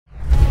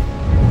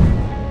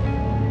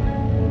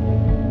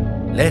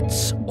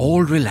Let's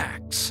all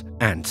relax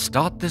and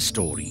start the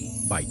story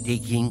by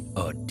taking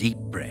a deep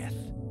breath.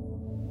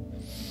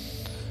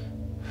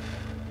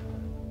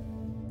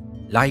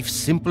 Life's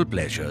simple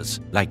pleasures,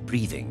 like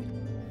breathing,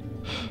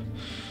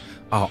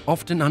 are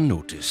often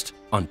unnoticed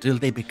until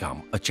they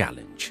become a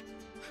challenge.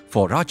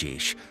 For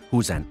Rajesh,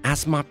 who's an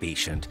asthma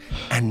patient,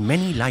 and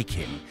many like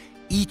him,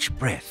 each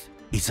breath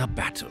is a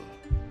battle.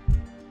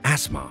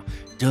 Asthma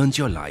turns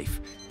your life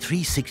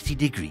 360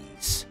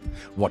 degrees.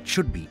 What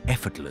should be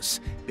effortless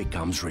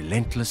becomes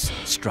relentless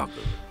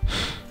struggle.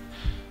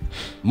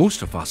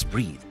 Most of us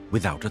breathe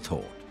without a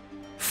thought.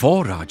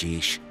 For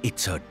Rajesh,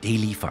 it's a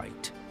daily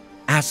fight.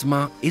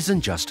 Asthma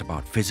isn't just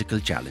about physical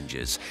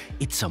challenges,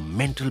 it's a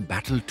mental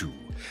battle too.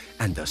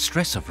 And the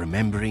stress of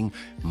remembering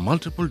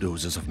multiple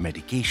doses of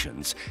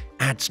medications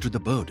adds to the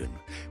burden,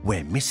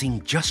 where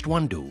missing just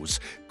one dose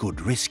could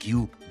risk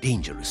you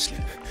dangerously.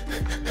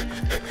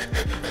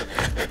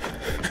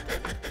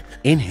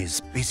 In his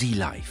busy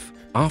life,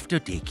 after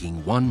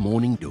taking one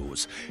morning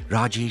dose,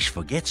 Rajesh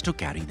forgets to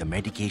carry the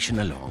medication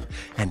along,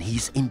 and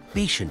he's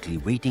impatiently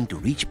waiting to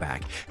reach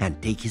back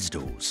and take his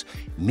dose,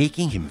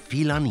 making him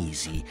feel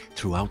uneasy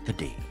throughout the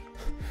day.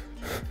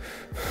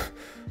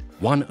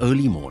 One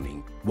early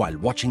morning, while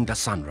watching the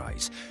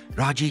sunrise,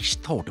 Rajesh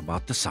thought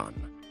about the sun.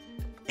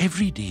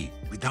 Every day,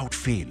 without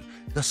fail,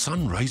 the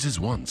sun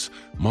rises once,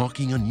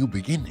 marking a new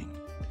beginning.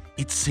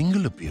 Its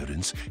single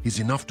appearance is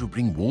enough to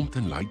bring warmth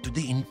and light to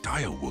the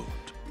entire world.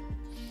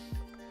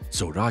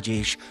 So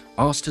Rajesh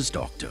asked his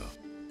doctor,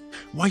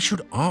 why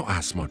should our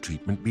asthma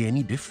treatment be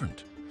any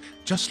different?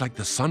 Just like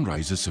the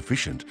sunrise is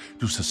sufficient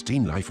to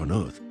sustain life on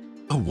Earth,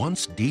 a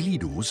once daily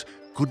dose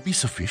could be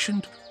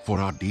sufficient for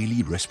our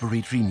daily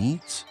respiratory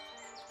needs.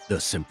 The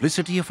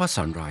simplicity of a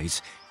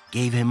sunrise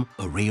gave him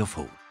a ray of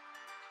hope.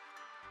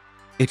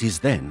 It is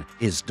then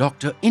his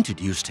doctor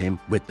introduced him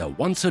with the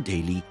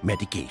once-a-daily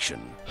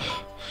medication.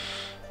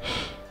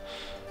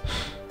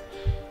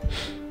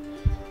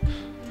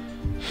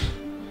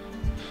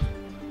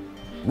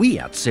 We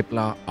at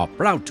CIPLA are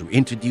proud to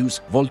introduce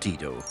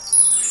VOLTIDO,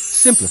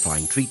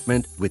 simplifying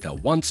treatment with a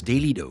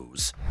once-daily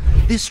dose.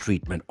 This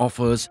treatment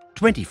offers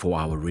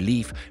 24-hour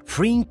relief,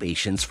 freeing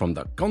patients from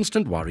the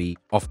constant worry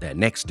of their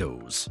next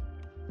dose.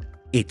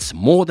 It's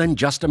more than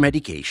just a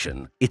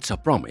medication, it's a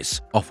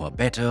promise of a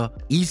better,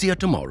 easier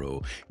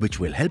tomorrow, which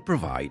will help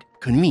provide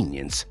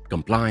convenience,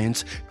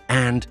 compliance,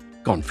 and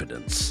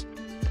confidence.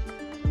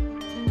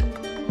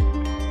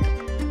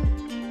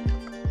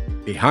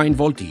 Behind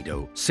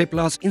VOLTIDO,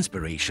 CIPLA's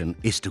inspiration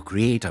is to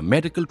create a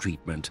medical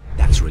treatment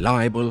that's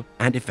reliable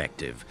and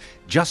effective.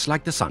 Just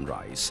like the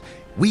sunrise,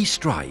 we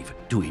strive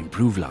to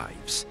improve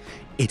lives.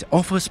 It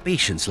offers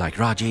patients like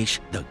Rajesh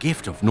the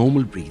gift of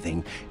normal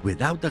breathing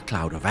without the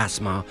cloud of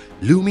asthma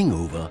looming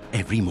over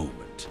every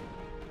moment.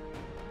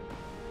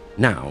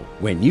 Now,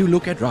 when you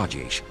look at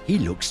Rajesh, he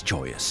looks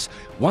joyous.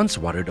 Once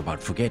worried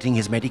about forgetting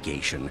his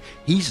medication,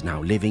 he's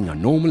now living a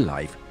normal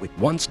life with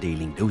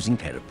once-daily dosing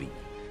therapy.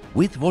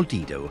 With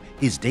VOLTIDO,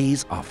 his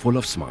days are full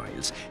of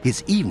smiles,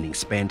 his evenings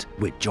spent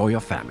with joy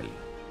of family.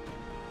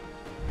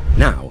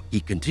 Now,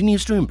 he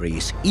continues to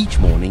embrace each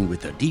morning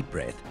with a deep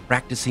breath,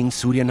 practicing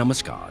Surya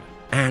Namaskar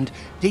and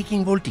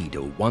taking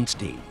VOLTIDO once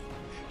daily.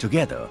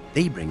 Together,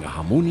 they bring a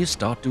harmonious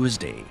start to his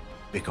day,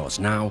 because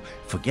now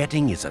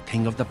forgetting is a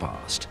thing of the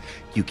past.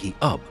 Kyunki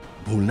ab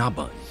bhulna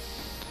ban.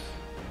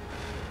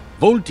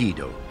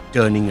 VOLTIDO,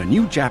 turning a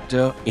new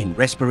chapter in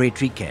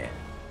respiratory care.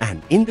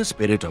 And in the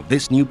spirit of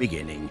this new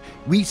beginning,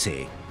 we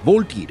say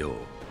VOLTIDO,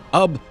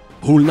 ab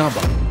bhulna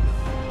ban.